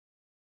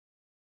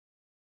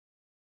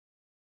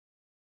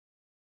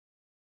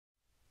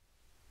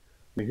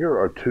Here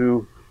are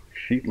two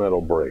sheet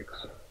metal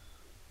brakes.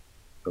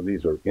 Now,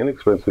 these are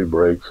inexpensive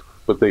brakes,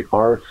 but they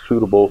are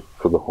suitable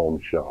for the home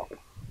shop.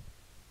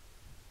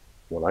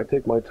 When I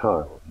take my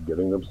time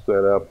getting them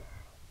set up,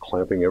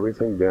 clamping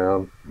everything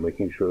down,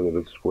 making sure that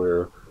it's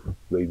square,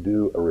 they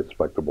do a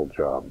respectable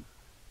job.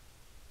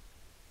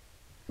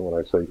 And when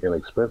I say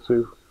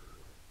inexpensive,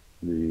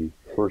 the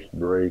first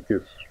brake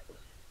is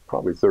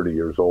probably 30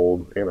 years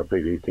old, and I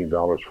paid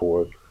 $18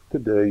 for it.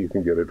 Today, you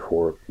can get it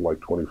for like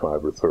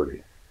 25 or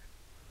 30.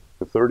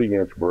 The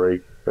 30-inch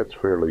brake, that's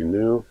fairly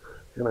new,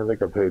 and I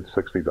think I paid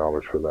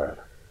 $60 for that.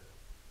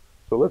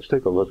 So let's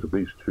take a look at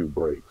these two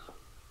brakes.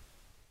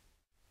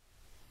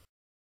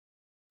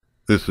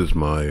 This is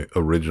my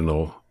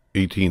original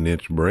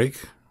 18-inch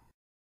brake.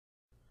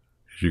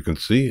 As you can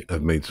see,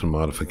 I've made some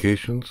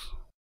modifications.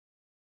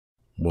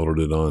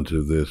 Welded it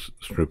onto this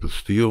strip of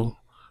steel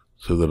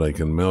so that I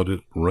can mount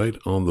it right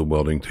on the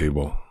welding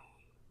table.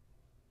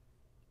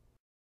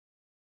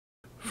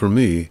 For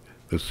me,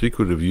 the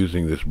secret of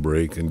using this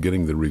brake and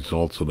getting the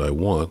results that I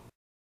want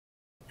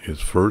is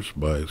first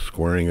by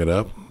squaring it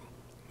up,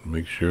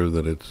 make sure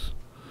that it's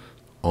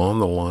on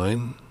the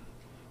line,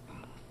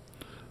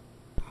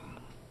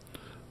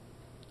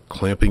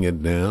 clamping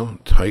it down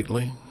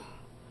tightly.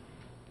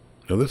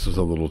 Now this is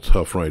a little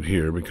tough right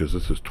here because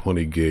this is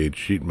 20 gauge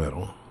sheet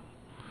metal,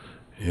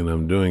 and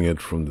I'm doing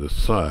it from the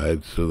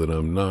side so that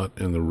I'm not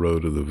in the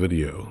road of the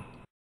video.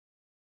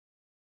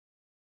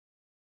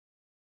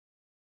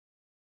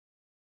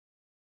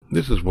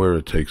 This is where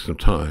it takes some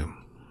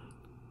time,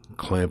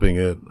 clamping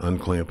it,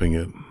 unclamping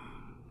it.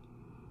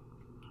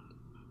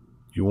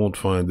 You won't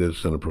find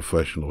this in a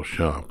professional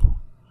shop,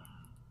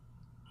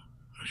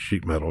 a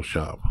sheet metal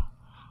shop.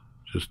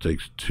 It just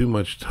takes too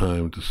much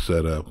time to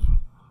set up.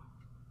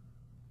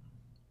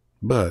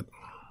 But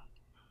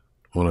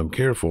when I'm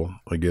careful,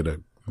 I get a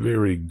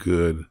very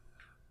good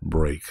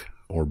break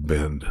or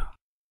bend.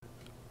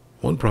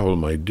 One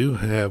problem I do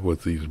have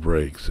with these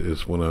brakes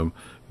is when I'm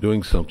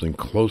doing something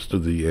close to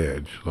the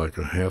edge, like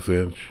a 1/2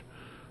 inch,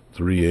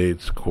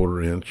 3/8,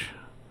 1/4 inch,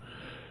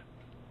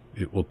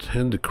 it will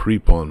tend to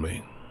creep on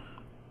me.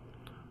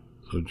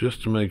 So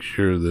just to make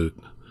sure that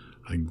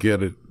I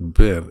get it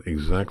bent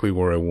exactly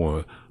where I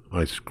want,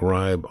 I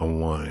scribe a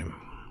line.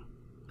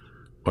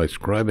 By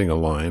scribing a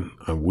line,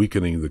 I'm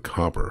weakening the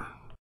copper,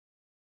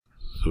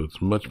 so it's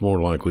much more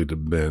likely to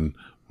bend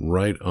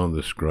right on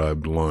the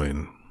scribed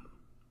line.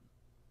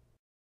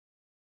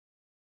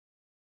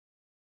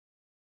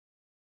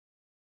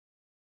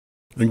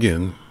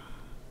 Again,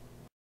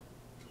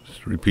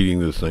 just repeating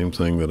the same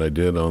thing that I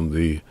did on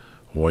the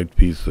white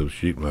piece of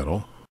sheet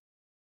metal.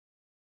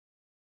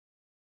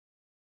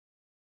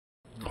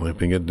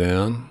 Clamping it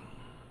down,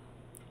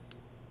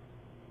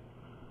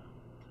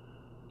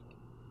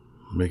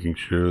 making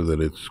sure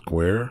that it's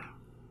square.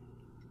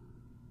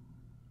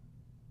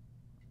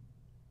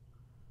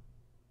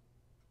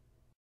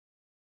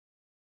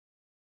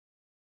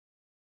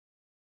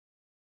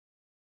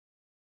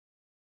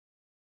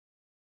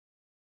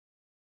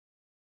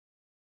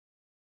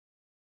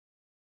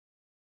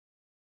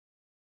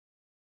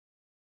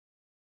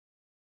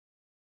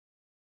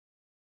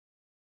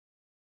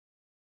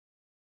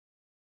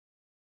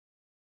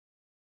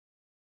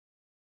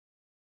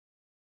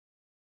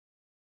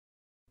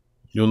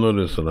 You'll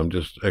notice that I'm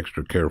just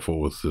extra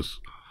careful with this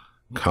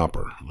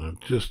copper. I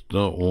just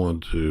don't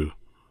want to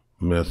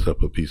mess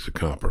up a piece of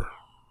copper.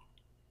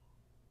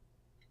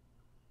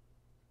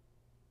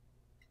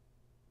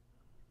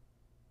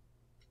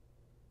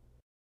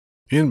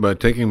 And by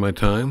taking my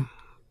time,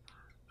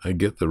 I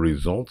get the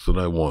results that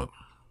I want.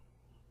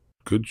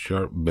 Good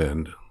sharp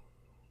bend.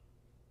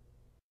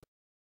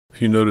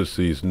 If you notice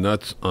these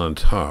nuts on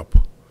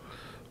top,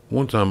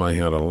 one time I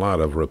had a lot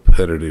of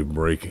repetitive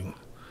braking.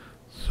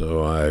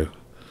 So I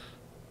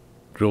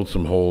drilled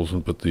some holes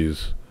and put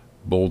these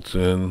bolts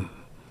in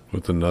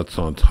with the nuts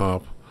on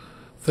top,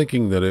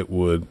 thinking that it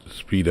would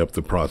speed up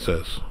the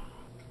process.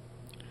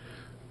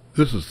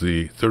 This is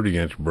the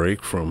 30-inch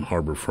brake from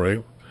Harbor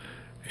Freight,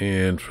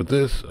 and for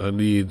this I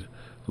need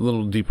a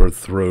little deeper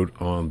throat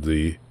on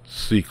the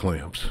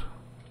C-clamps.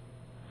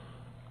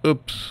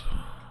 Oops,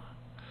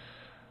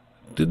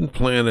 didn't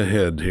plan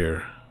ahead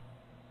here.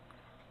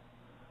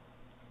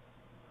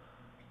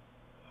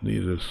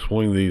 Need to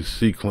swing these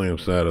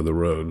C-clamps out of the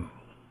road.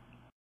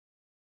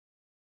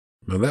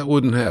 Now that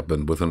wouldn't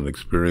happen with an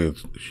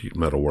experienced sheet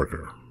metal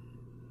worker.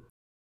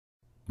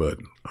 But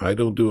I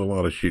don't do a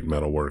lot of sheet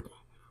metal work,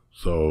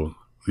 so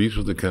these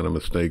are the kind of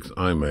mistakes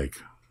I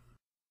make.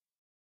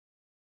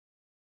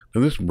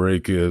 And this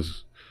brake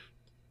is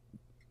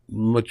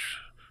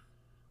much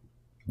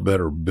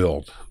better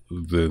built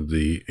than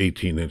the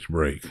 18-inch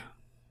brake.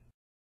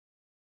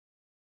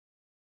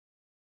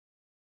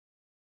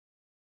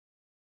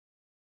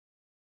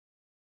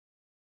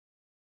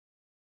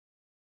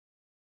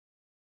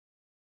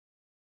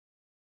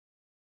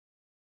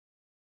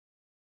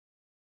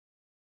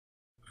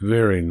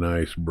 Very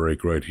nice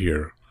brake right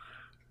here.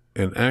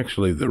 And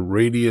actually the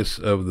radius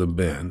of the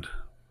bend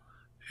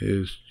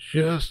is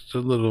just a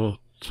little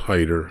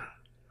tighter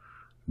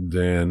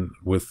than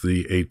with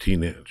the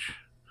 18-inch.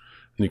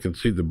 And you can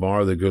see the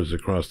bar that goes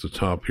across the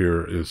top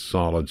here is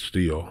solid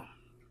steel.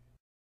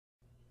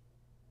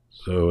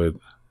 So it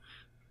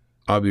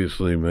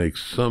obviously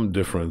makes some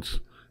difference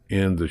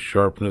in the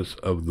sharpness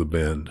of the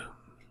bend.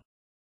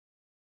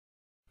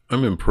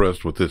 I'm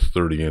impressed with this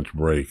 30-inch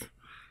brake,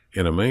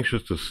 and I'm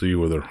anxious to see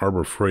whether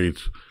Harbor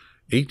Freight's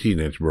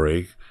 18-inch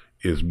brake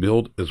is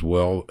built as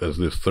well as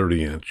this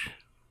 30-inch.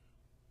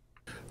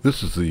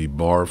 This is the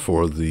bar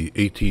for the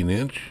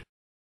 18-inch,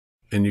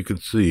 and you can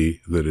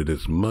see that it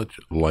is much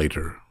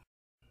lighter.